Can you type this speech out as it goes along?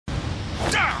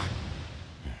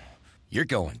You're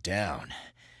going down.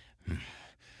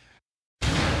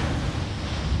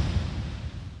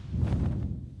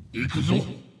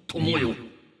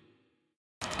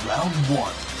 Round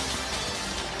one.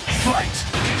 Fight!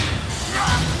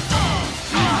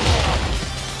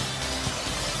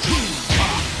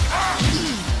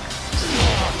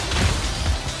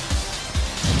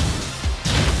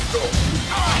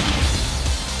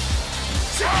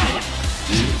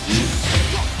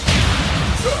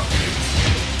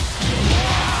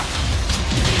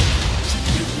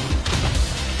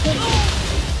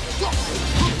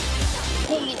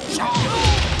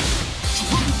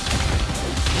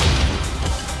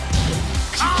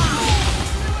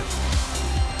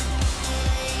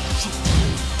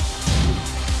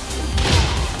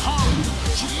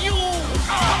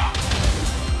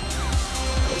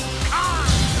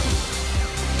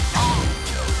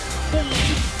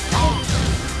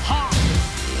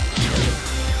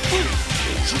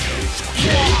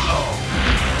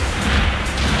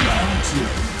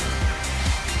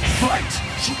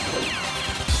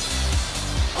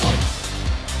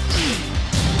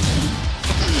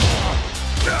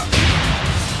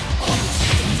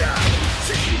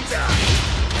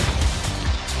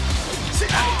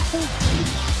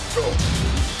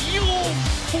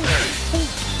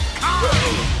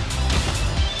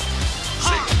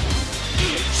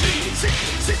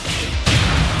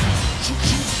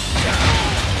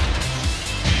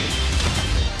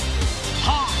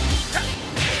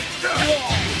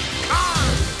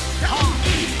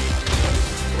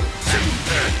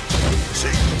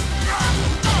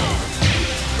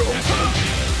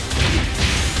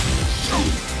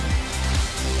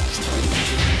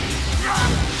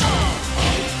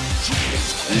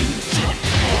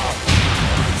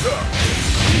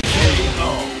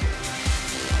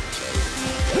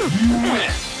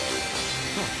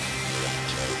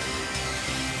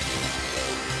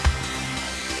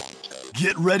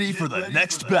 Get ready for the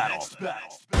next battle.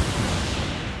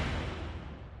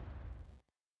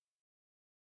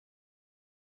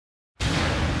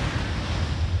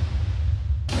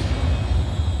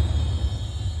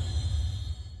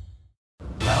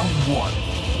 Round one.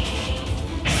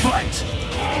 Fight!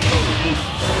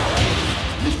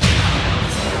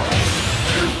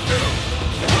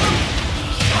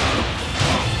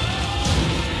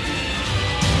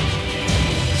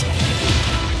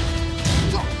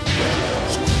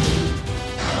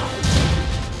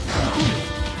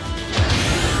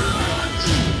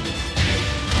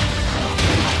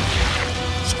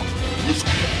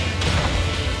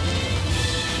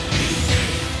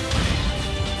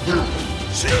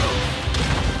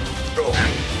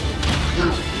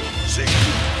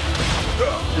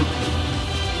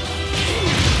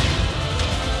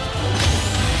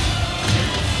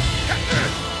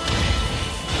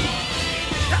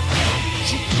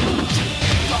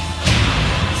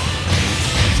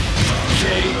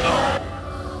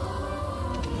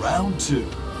 Round two.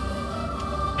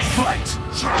 Fight!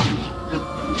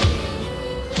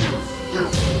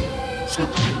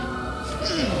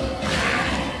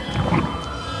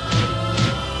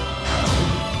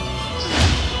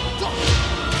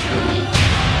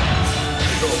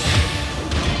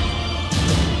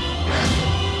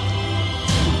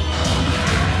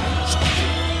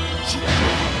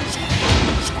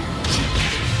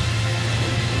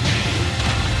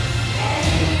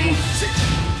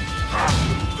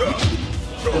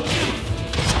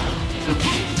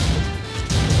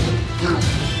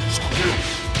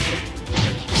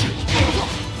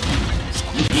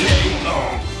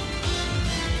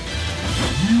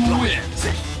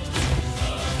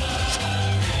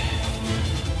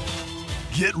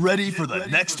 Get ready for the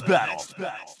next battle.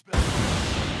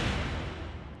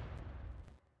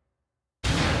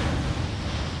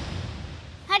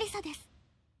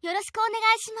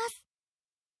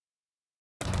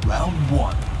 Round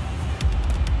one.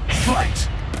 Fight!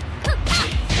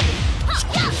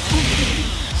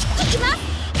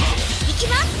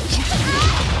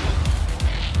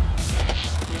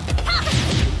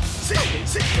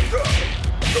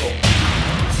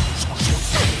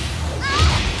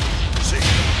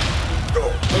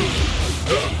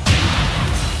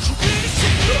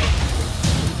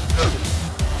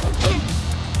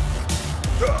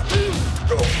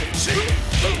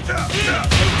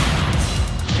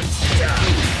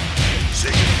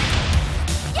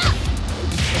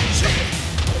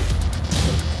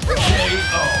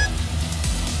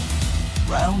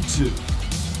 Round two.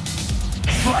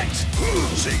 Fight!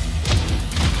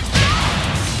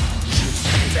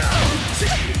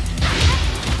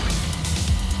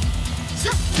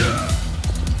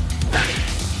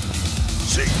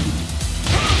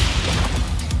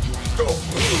 Go!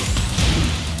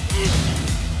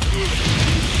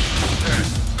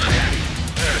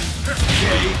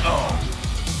 KO.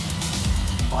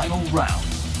 Final round.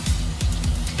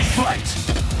 Fight.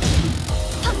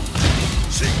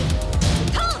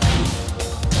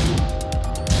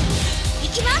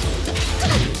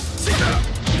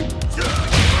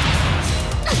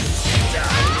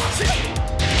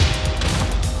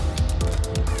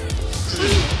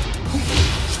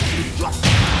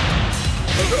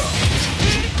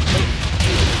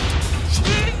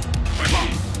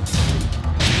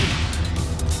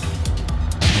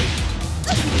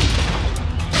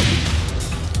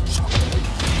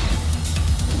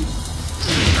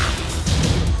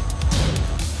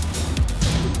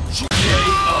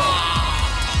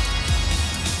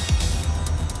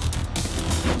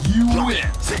 You win.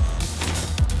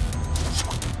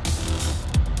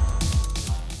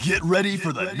 Get ready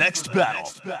for the next battle.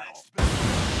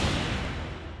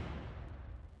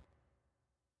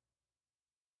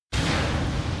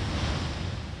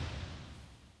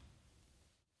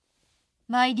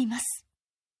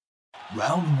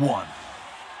 Round 1.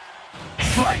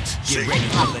 Fight. Get ready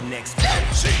for the next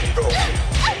battle.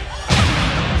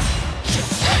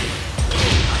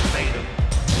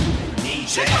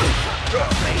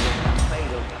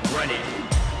 Run it.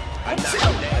 I knock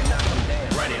him down.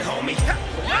 Run it, homie.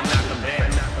 I knock him down.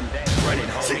 Run it,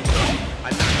 homie. I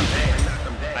knock him down.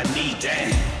 I need that.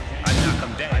 I knock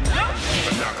him down. I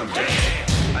knock him down.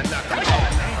 I knock him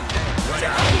down. Run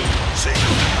it, homie.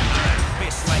 Iron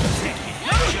fist like Tekken.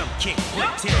 Jump kick,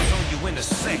 quick tips on you in a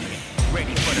second.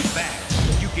 Ready for the battle.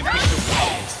 You can pick the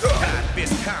walls. High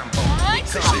fist combo. Come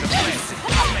to blessing.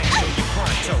 Make sure you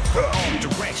pronto from all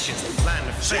directions. Line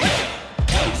of fire.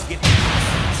 Get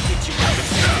your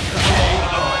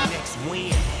next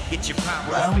win. Get your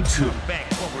power Round 2. back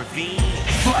for revenge.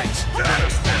 Fight.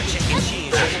 Start checking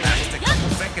chins. Just a couple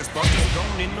seconds, but you're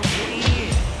gone in the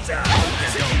wind.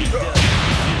 Don't be done.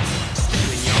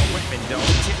 Stealing y'all weapon,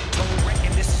 don't tiptoe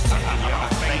wrecking. This is something y'all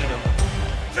fade them.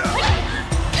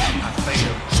 I fade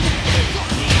them.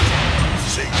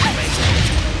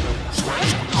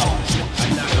 I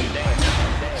knock them down.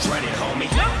 Run it, homie.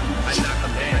 I knock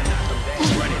them down.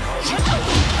 Run it, homie.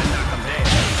 I knock them down.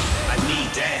 I need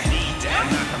that. I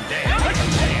knock them down. Run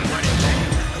it down.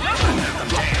 I knock them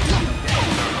down.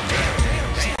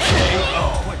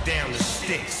 Put down the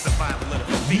sticks. Survival of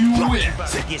the feet. You win. You about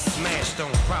to get smashed,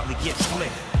 don't probably get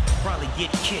flipped. Probably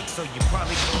get kicked, so you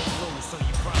probably gonna lose. So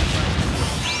you probably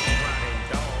riding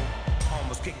dog.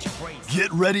 Almost kicked your brains.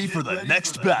 Get ready for the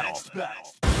next battle.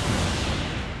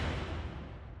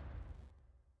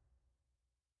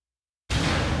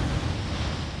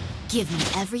 Give me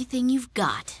everything you've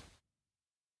got.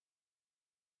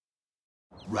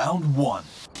 Round 1.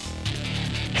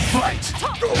 Fight.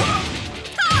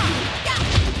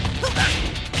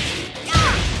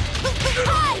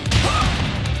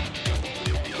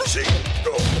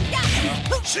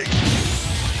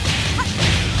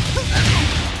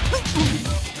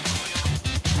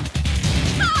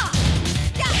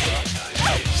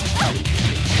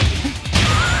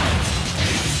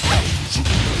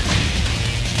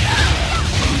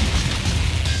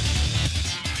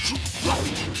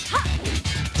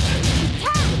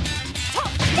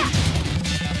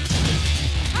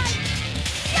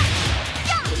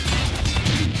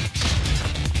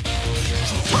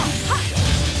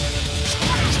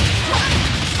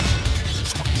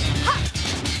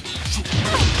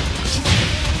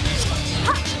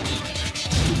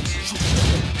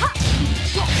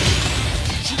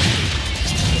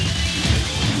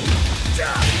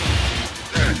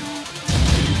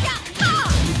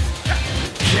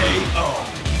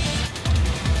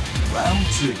 Round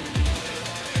 2.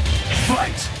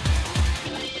 Fight!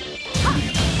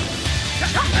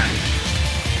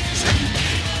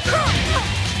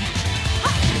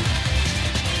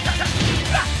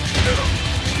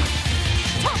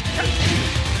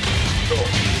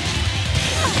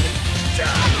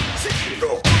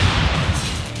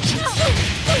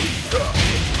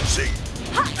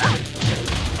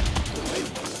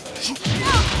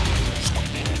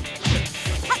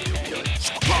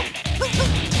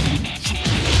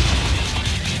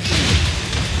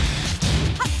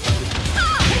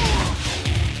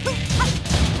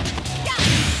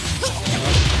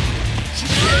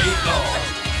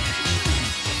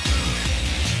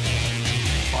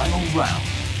 Final round.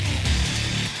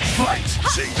 Fight!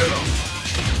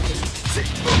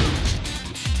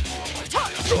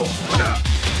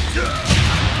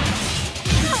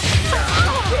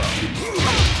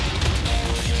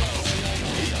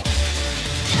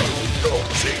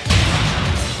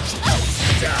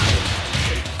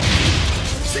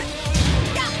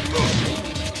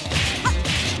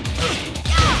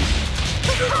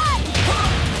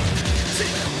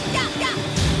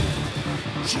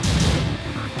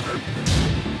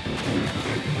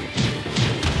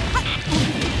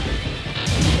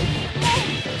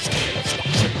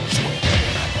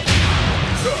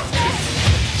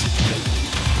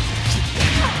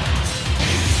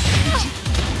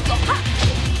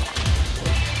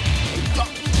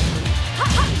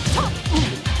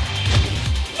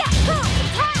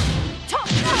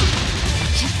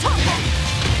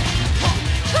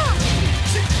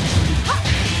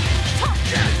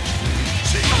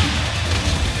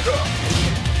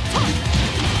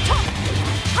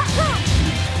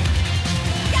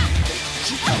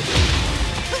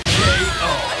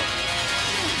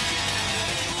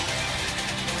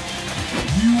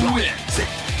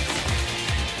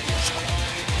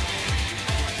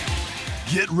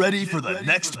 ready for the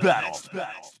next battle.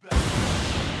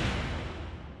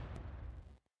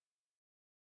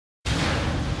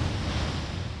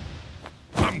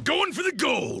 I'm going for the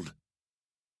gold!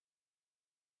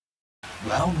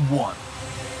 Round 1.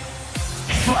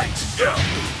 Fight!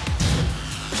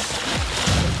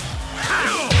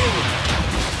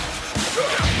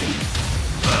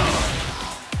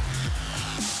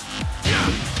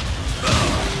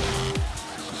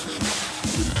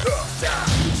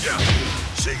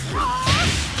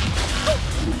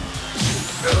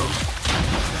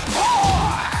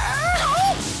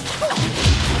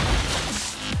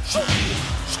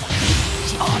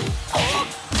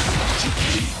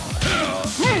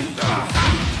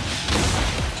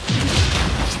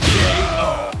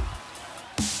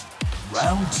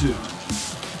 Round 2.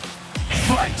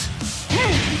 Fight!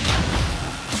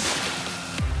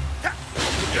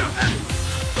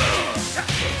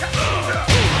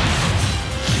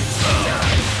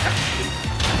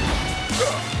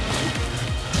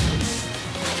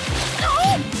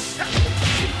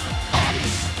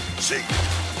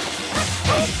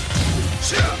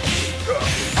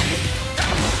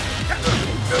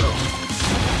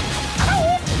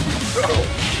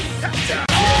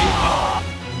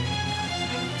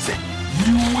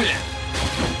 You win!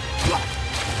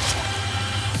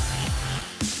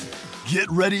 Get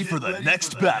ready for the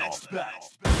next battle.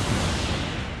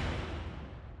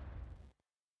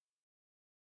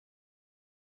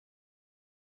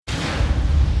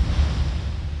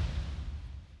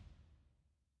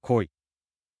 Koi.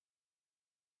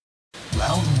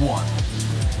 Round 1.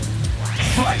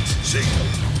 Fight!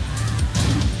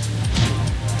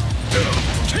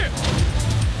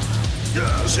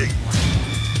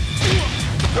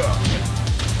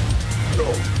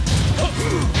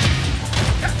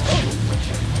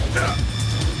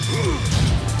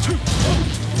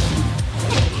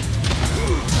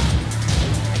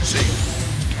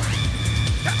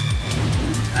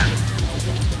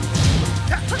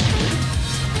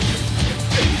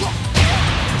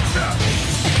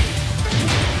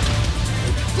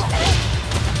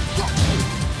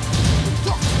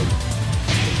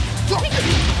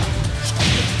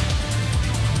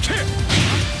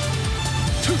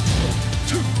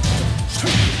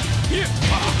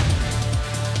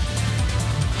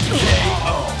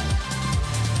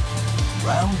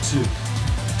 Round 2.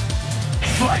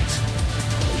 Fight!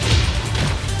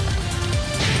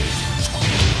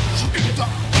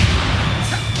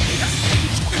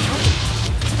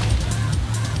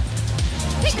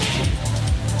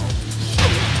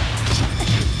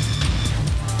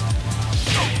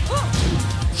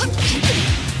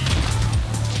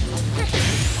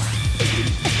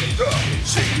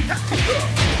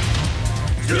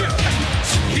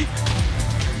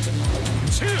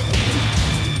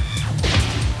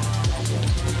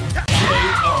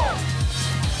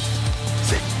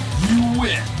 You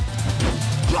win!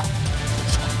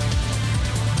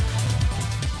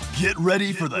 Get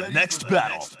ready for the next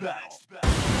battle.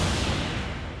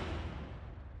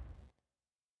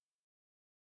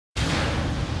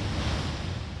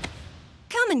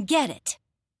 Come and get it.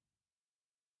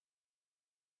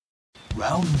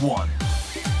 Round 1.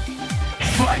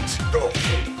 Fight!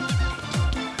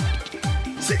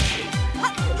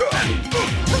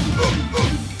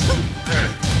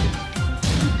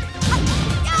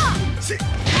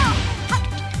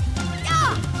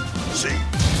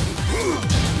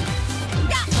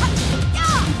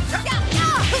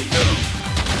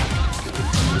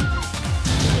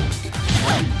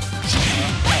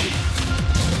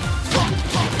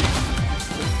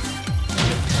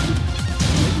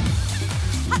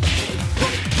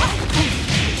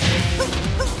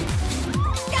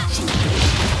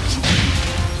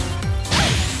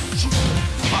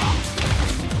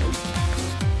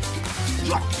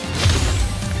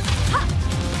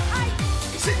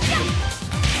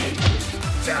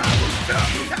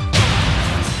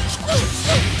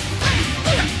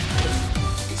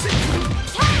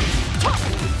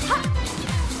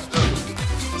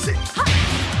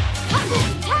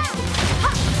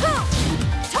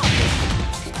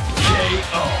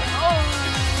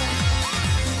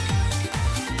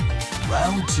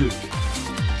 Round 2.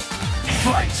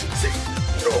 Fight!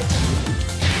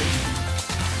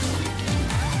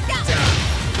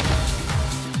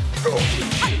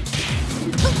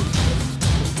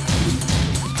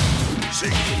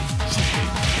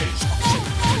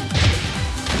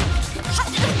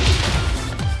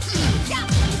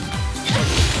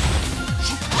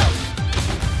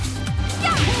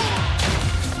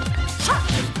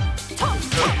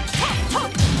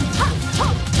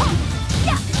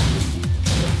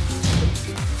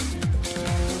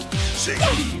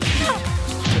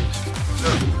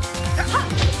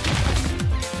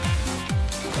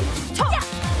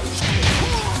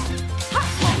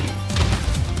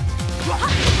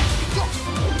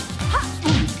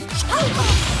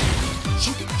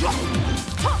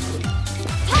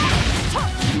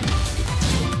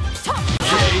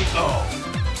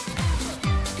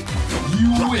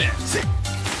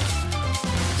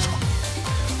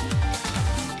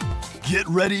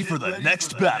 ready for the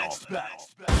next battle.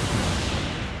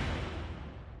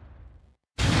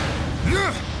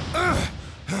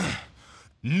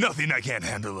 Nothing I can't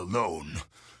handle alone.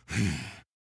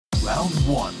 Round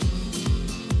 1.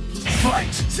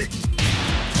 Fight!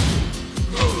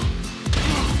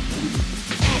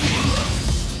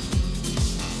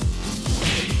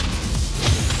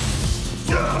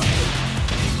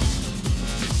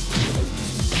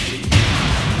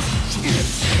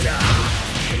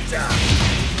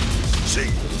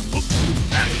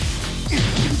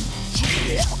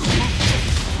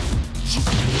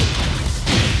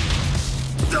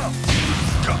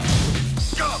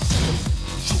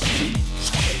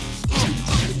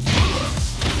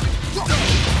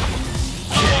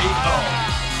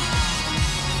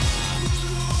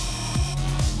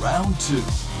 Round 2.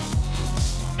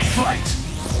 Fight!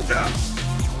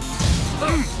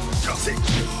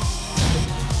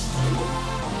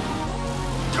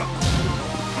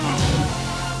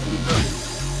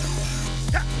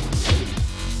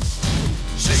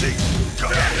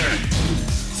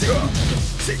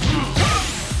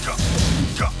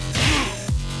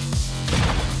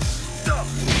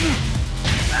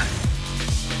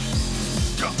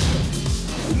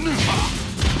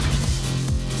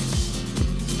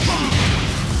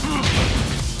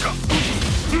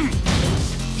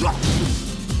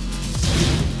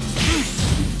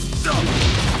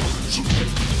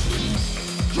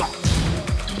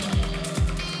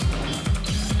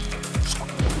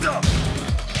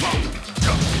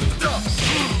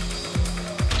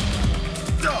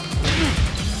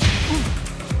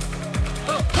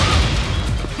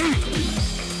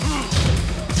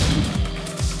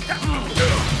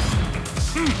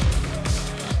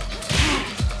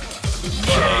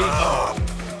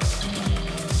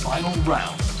 Final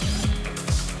round.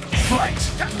 Fight!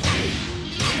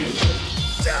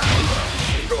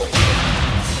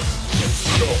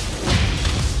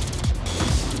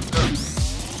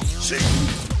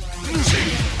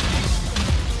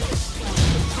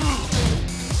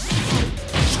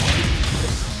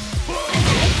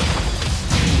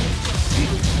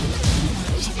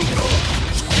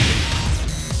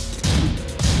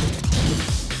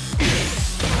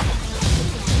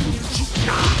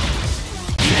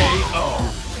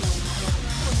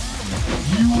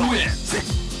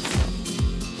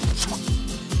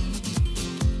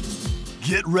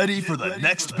 Get ready for the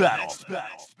next battle.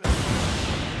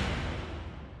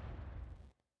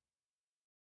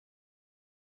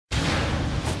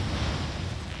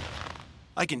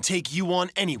 I can take you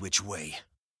on any which way.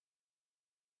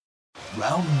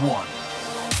 Round 1.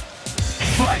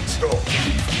 Fight!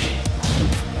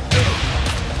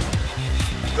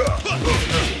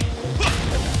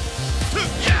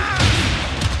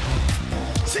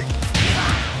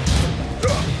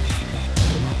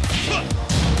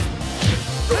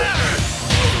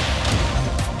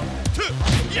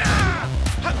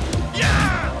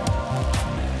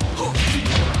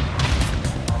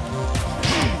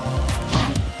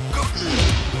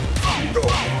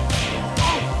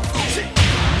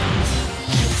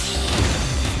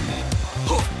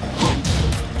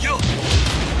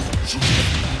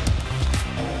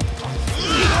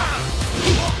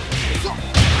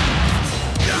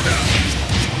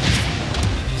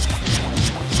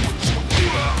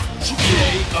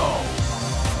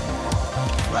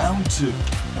 Round 2.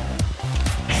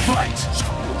 Fight!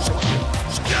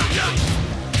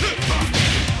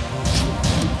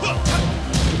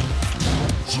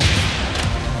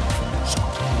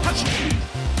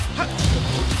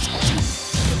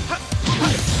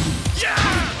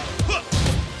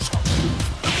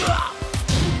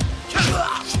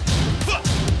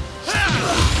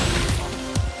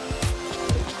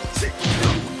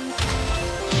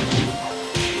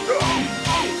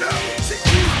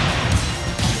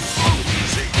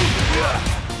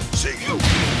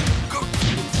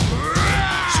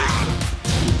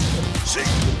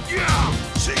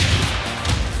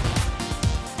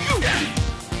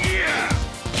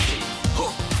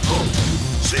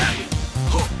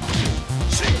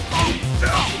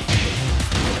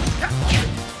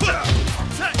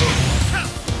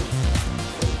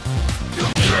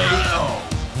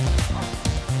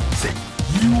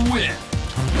 You win!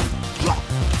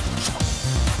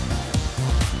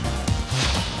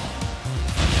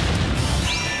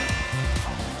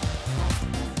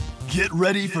 Get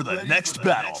ready for the next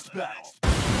battle.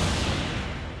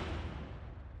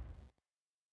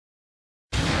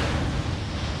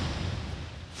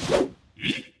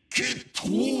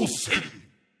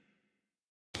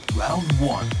 Round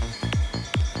 1.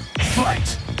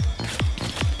 Fight!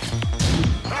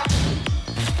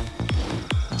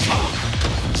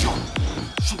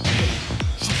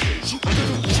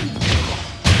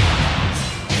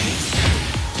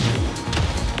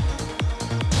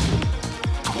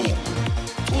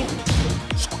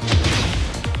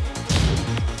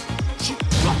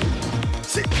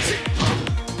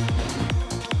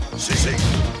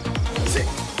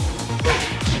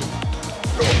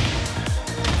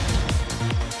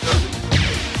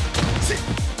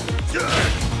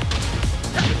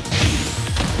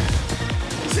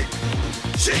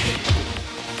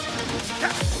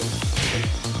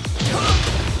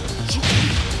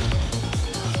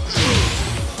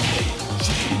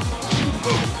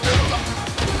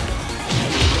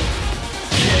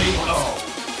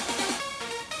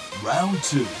 Round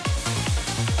 2.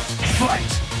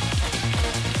 Fight!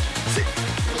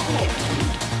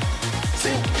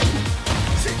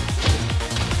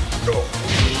 Go!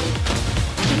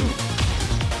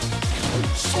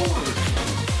 Sword!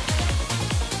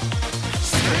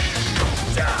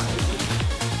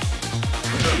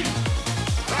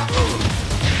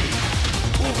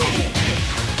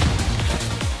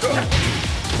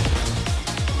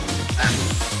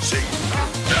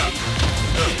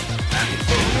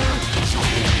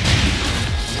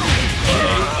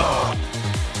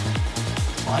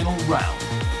 Final round.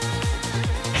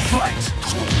 Fight!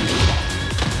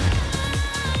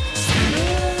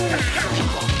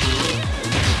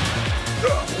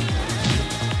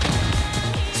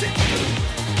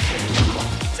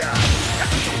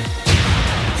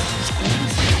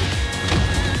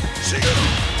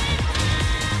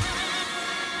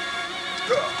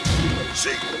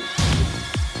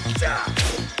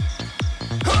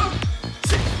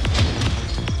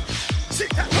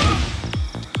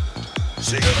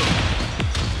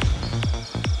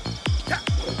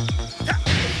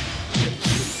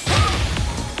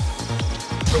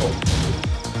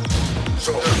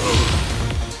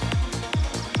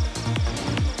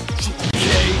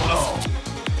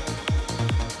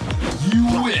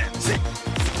 You win!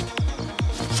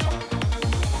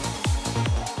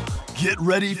 Get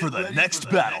ready for the next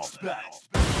battle.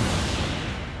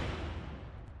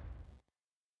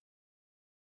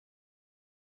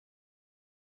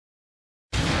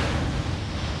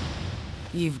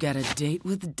 You've got a date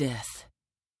with death.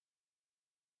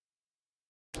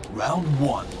 Round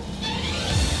 1.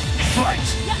 Fight!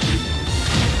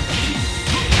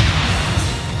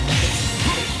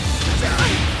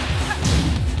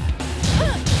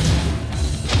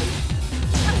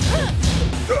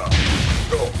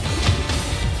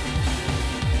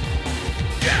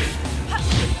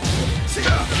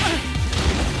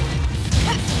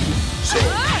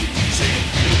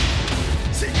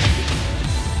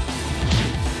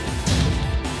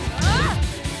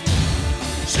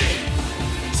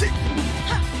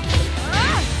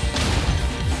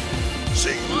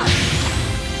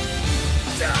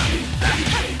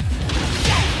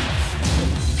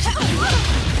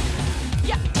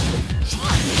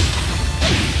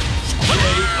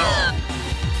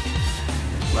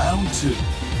 Round 2.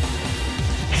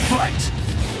 Fight!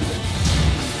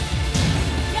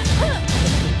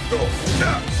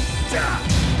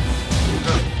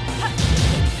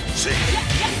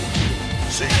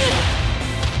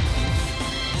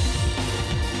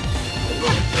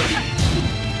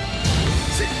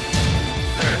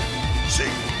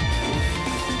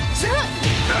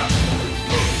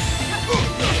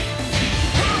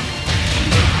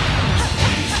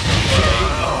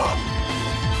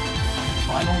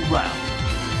 Final round.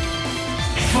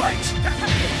 Fight!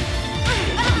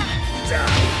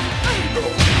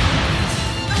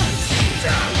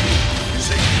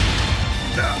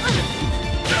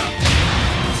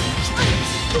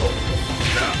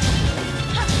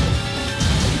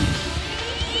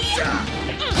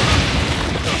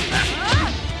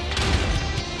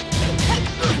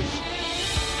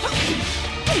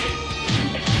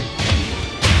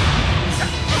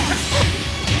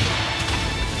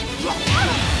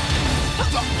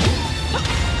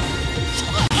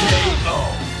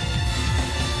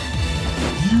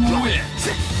 You win!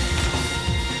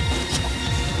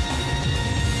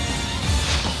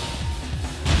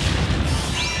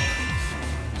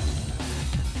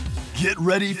 Get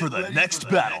ready for the next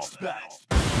battle.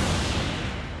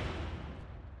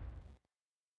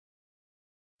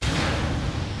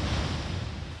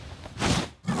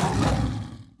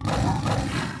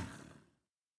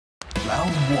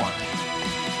 Round 1.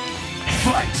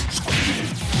 Fight!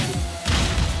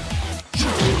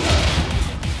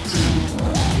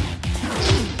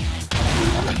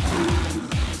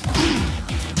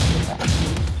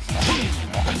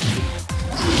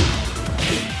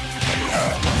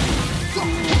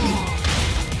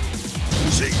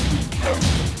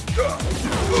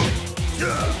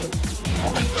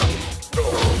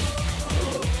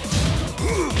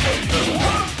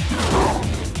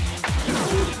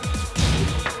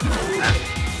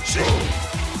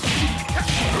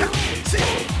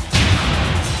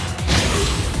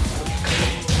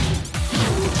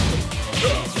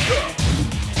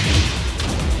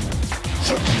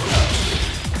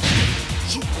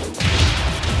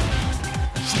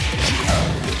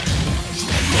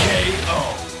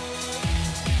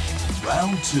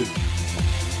 Round 2.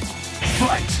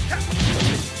 Fight!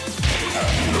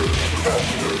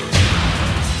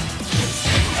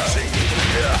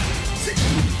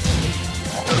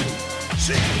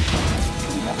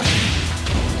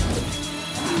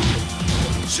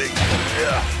 KO.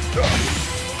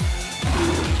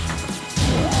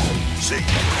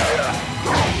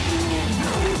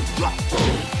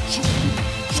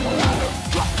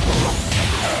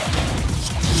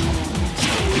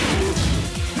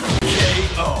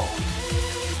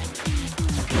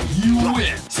 You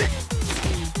win.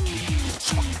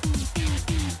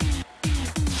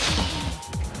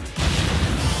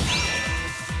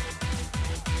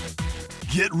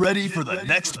 Get ready for the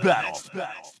next battle.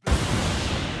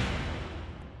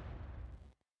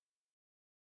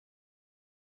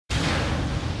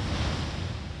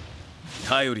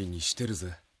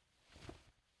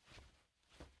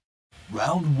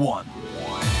 Round 1.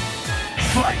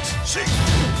 Fight!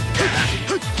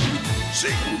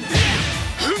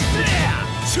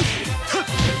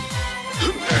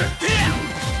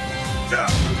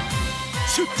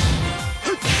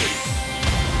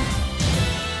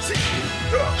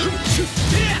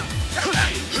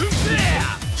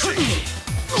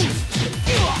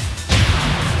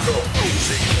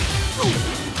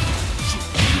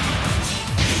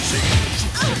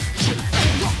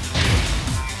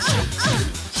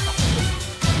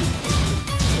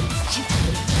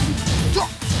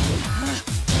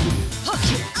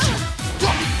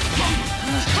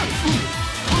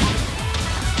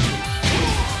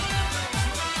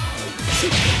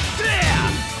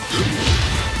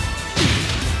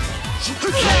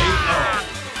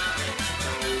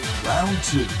 Round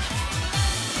 2.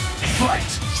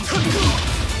 Fight!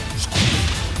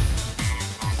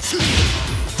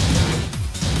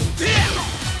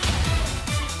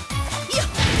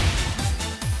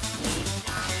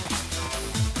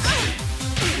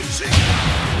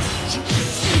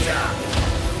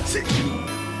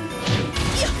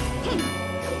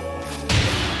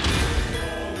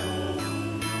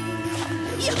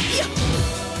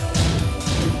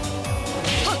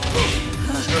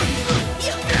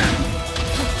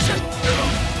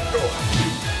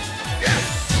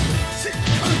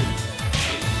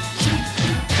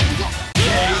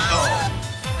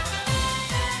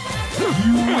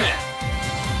 You win!